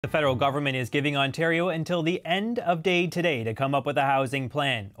The federal government is giving Ontario until the end of day today to come up with a housing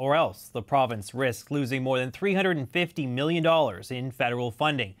plan, or else the province risks losing more than $350 million in federal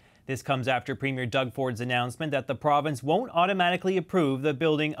funding. This comes after Premier Doug Ford's announcement that the province won't automatically approve the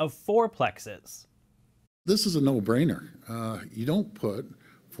building of fourplexes. This is a no-brainer. You don't put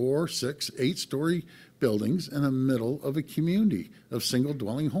 4, 6, 8-story buildings in the middle of a community of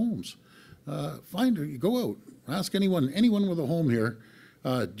single-dwelling homes. Go out, ask anyone with a home here.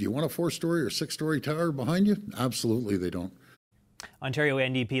 Do you want a 4-story or 6-story tower behind you? Absolutely, they don't. Ontario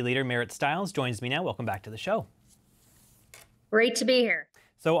NDP Leader Marit Stiles joins me now. Welcome back to the show. Great to be here.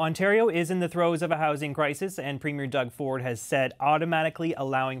 So Ontario is in the throes of a housing crisis, and Premier Doug Ford has said automatically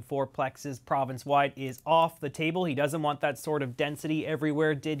allowing fourplexes province-wide is off the table. He doesn't want that sort of density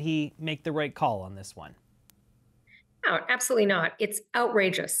everywhere. Did he make the right call on this one? No, absolutely not. It's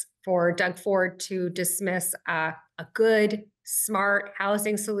outrageous for Doug Ford to dismiss a good, smart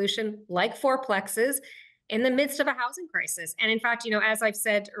housing solution like fourplexes in the midst of a housing crisis. And in fact, as I've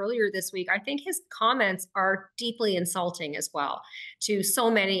said earlier this week, I think his comments are deeply insulting as well to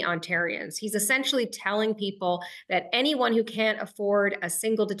so many Ontarians. He's essentially telling people that anyone who can't afford a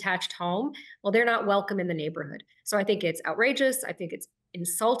single detached home, well, they're not welcome in the neighborhood. So I think it's outrageous. I think it's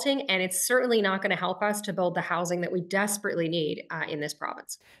insulting, and it's certainly not going to help us to build the housing that we desperately need in this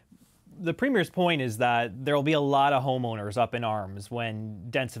province. The Premier's point is that there will be a lot of homeowners up in arms when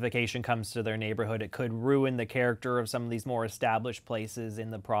densification comes to their neighborhood. It could ruin the character of some of these more established places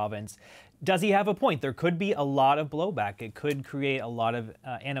in the province. Does he have a point? There could be a lot of blowback. It could create a lot of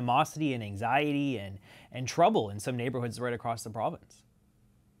animosity and anxiety and trouble in some neighborhoods right across the province.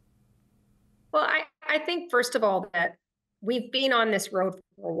 Well, I think, first of all, that we've been on this road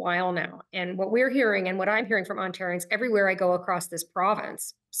for a while now. And what we're hearing and what I'm hearing from Ontarians everywhere I go across this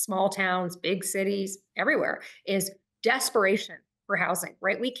province, small towns, big cities, everywhere, is desperation for housing,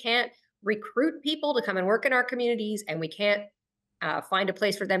 right? We can't recruit people to come and work in our communities, and we can't find a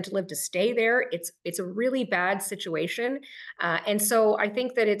place for them to live to stay there. It's a really bad situation. And so I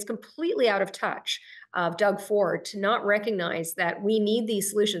think that it's completely out of touch of Doug Ford to not recognize that we need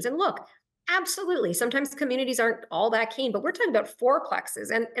these solutions. And look, absolutely. Sometimes communities aren't all that keen, but we're talking about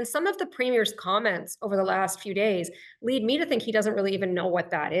fourplexes. And some of the Premier's comments over the last few days lead me to think he doesn't really even know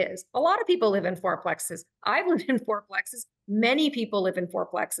what that is. A lot of people live in fourplexes. I've lived in fourplexes. Many people live in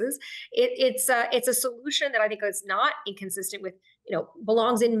fourplexes. It's a solution that I think is not inconsistent with,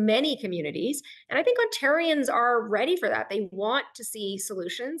 belongs in many communities. And I think Ontarians are ready for that. They want to see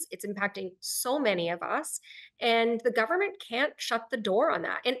solutions. It's impacting so many of us. And the government can't shut the door on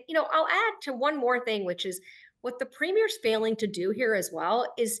that. And, I'll add to one more thing, which is what the Premier's failing to do here as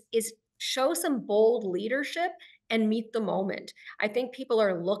well is show some bold leadership and meet the moment. I think people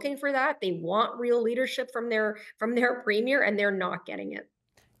are looking for that. They want real leadership from their Premier, and they're not getting it.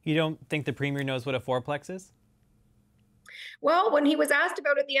 You don't think the Premier knows what a fourplex is? Well, when he was asked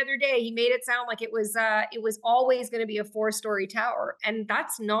about it the other day, he made it sound like it was always going to be a 4-story tower, and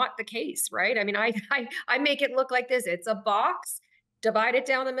that's not the case, right? I mean, I make it look like this: it's a box, divide it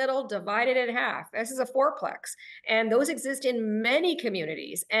down the middle, divide it in half. This is a fourplex, and those exist in many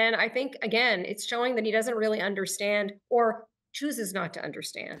communities. And I think, again, it's showing that he doesn't really understand, or chooses not to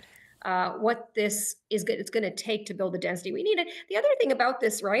understand, what this is it's going to take to build the density we need. And the other thing about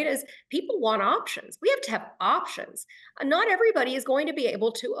this, right, is people want options. We have to have options. Not everybody is going to be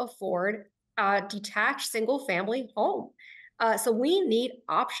able to afford a detached single-family home. So we need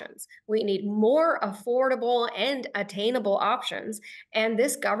options. We need more affordable and attainable options. And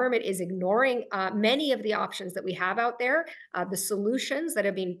this government is ignoring many of the options that we have out there, the solutions that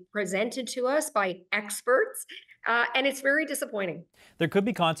have been presented to us by experts. And it's very disappointing. There could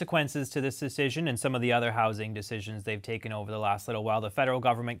be consequences to this decision and some of the other housing decisions they've taken over the last little while. The federal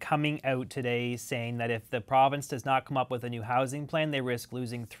government coming out today saying that if the province does not come up with a new housing plan, they risk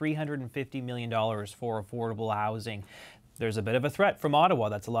losing $350 million for affordable housing. There's a bit of a threat from Ottawa.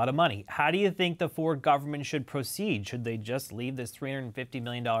 That's a lot of money. How do you think the Ford government should proceed? Should they just leave this $350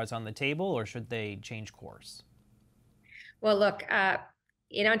 million on the table, or should they change course? Well, look,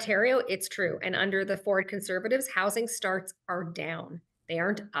 in Ontario, it's true. And under the Ford Conservatives, housing starts are down. They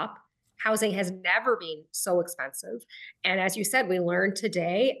aren't up. Housing has never been so expensive. And as you said, we learned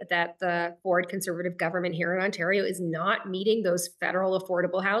today that the Ford Conservative government here in Ontario is not meeting those federal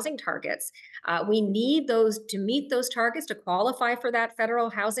affordable housing targets. We need those to meet those targets to qualify for that federal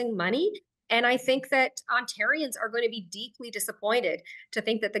housing money. And I think that Ontarians are going to be deeply disappointed to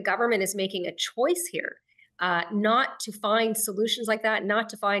think that the government is making a choice here not to find solutions like that, not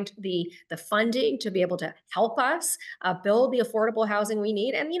to find the funding to be able to help us build the affordable housing we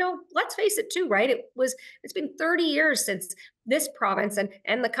need. And let's face it too, right? It's been 30 years since this province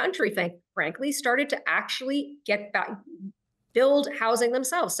and the country, frankly, started to actually get back, build housing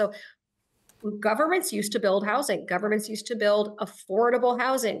themselves. So governments used to build housing. Governments used to build affordable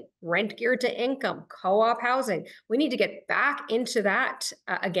housing, rent geared to income, co-op housing. We need to get back into that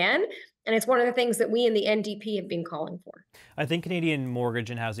again. And it's one of the things that we in the NDP have been calling for. I think Canadian Mortgage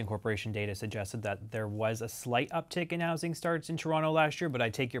and Housing Corporation data suggested that there was a slight uptick in housing starts in Toronto last year, but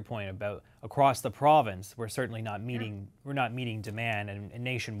I take your point about across the province, we're certainly not meeting we're not meeting demand, and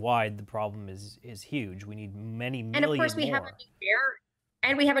nationwide the problem is huge. We need many million more. And of course, we have a new mayor.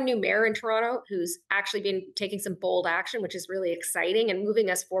 And we have a new mayor in Toronto who's actually been taking some bold action, which is really exciting and moving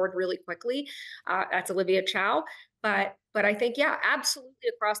us forward really quickly. That's Olivia Chow. But I think, yeah, absolutely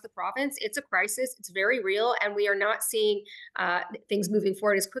across the province, it's a crisis. It's very real, and we are not seeing things moving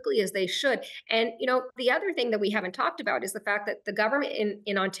forward as quickly as they should. And the other thing that we haven't talked about is the fact that the government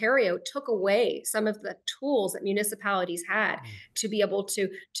in Ontario took away some of the tools that municipalities had to be able to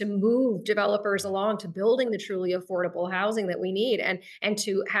move developers along to building the truly affordable housing that we need, and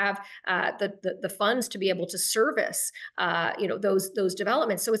to have the funds to be able to service those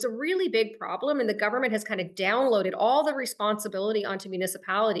developments. So it's a really big problem, and the government has kind of downloaded all the responsibility onto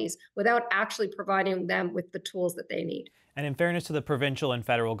municipalities without actually providing them with the tools that they need. And in fairness to the provincial and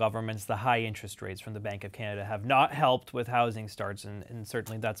federal governments, the high interest rates from the Bank of Canada have not helped with housing starts. And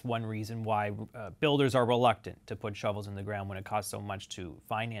certainly that's one reason why builders are reluctant to put shovels in the ground when it costs so much to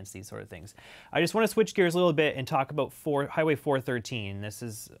finance these sort of things. I just want to switch gears a little bit and talk about Highway 413. This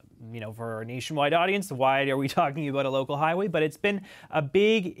is, for our nationwide audience, why are we talking about a local highway? But it's been a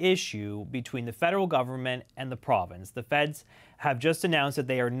big issue between the federal government and the province. The feds have just announced that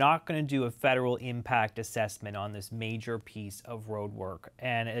they are not going to do a federal impact assessment on this major piece of road work.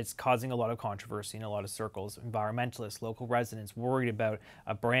 And it's causing a lot of controversy in a lot of circles. Environmentalists, local residents worried about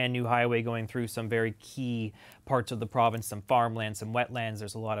a brand new highway going through some very key parts of the province, some farmland, some wetlands.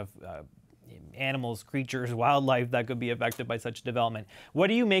 There's a lot of animals, creatures, wildlife that could be affected by such development. What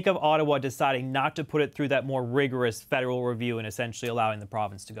do you make of Ottawa deciding not to put it through that more rigorous federal review and essentially allowing the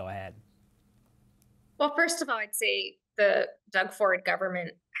province to go ahead? Well, first of all, I'd say the Doug Ford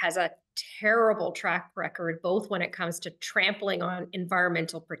government has a terrible track record, both when it comes to trampling on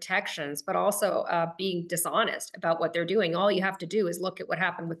environmental protections, but also being dishonest about what they're doing. All you have to do is look at what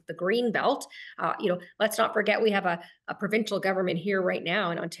happened with the Green Belt. Let's not forget we have a provincial government here right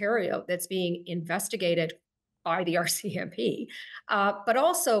now in Ontario that's being investigated by the RCMP, but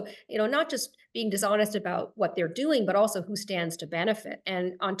also, not just being dishonest about what they're doing, but also who stands to benefit.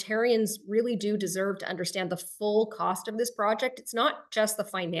 And Ontarians really do deserve to understand the full cost of this project. It's not just the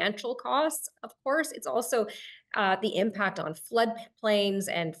financial costs, of course, it's also the impact on floodplains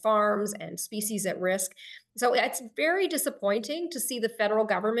and farms and species at risk. So it's very disappointing to see the federal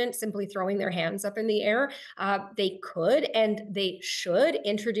government simply throwing their hands up in the air. They could and they should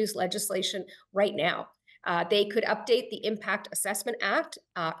introduce legislation right now. They could update the Impact Assessment Act.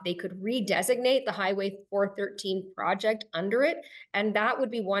 They could redesignate the Highway 413 project under it. And that would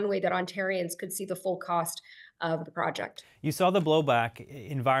be one way that Ontarians could see the full cost of the project. You saw the blowback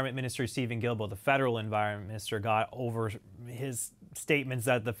Environment Minister Stephen Guilbeault, the federal environment minister, got over his statements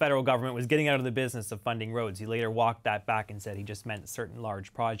that the federal government was getting out of the business of funding roads. He later walked that back and said he just meant certain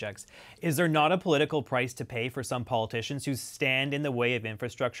large projects. Is there not a political price to pay for some politicians who stand in the way of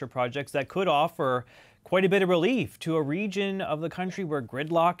infrastructure projects that could offer quite a bit of relief to a region of the country where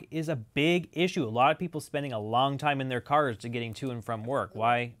gridlock is a big issue? A lot of people spending a long time in their cars to getting to and from work.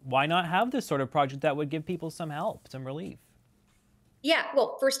 Why not have this sort of project that would give people some help, some relief? Yeah,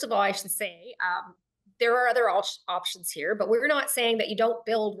 well, first of all, I should say there are other options here, but we're not saying that you don't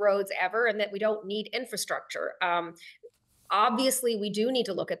build roads ever and that we don't need infrastructure. Obviously, we do need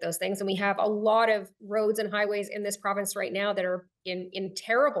to look at those things, and we have a lot of roads and highways in this province right now that are in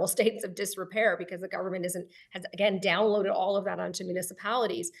terrible states of disrepair because the government has again downloaded all of that onto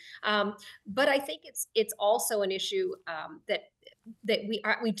municipalities. But I think it's also an issue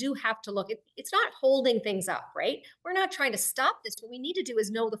that we do have to look at. It's not holding things up, right? We're not trying to stop this. What we need to do is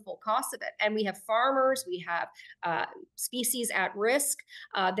know the full cost of it. And we have farmers, we have species at risk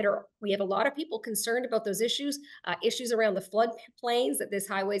we have a lot of people concerned about those issues around the floodplains that this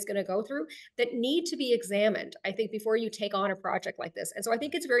highway is going to go through that need to be examined, I think, before you take on a project project like this. And so I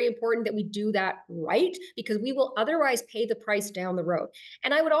think it's very important that we do that right, because we will otherwise pay the price down the road.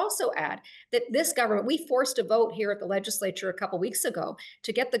 And I would also add that this government, we forced a vote here at the legislature a couple weeks ago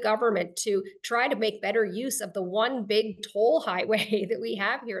to get the government to try to make better use of the one big toll highway that we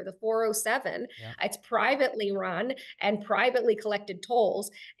have here, the 407. Yeah. It's privately run and privately collected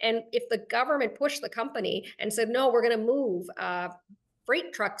tolls. And if the government pushed the company and said, no, we're going to move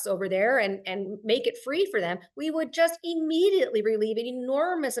freight trucks over there and make it free for them, we would just immediately relieve an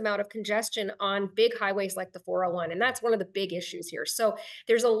enormous amount of congestion on big highways like the 401. And that's one of the big issues here. So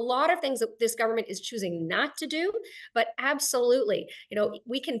there's a lot of things that this government is choosing not to do, but absolutely,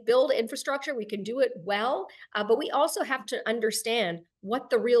 we can build infrastructure, we can do it well, but we also have to understand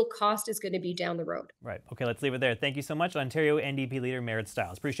what the real cost is going to be down the road. Right. Okay, let's leave it there. Thank you so much, Ontario NDP Leader Marit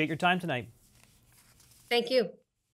Stiles. Appreciate your time tonight. Thank you.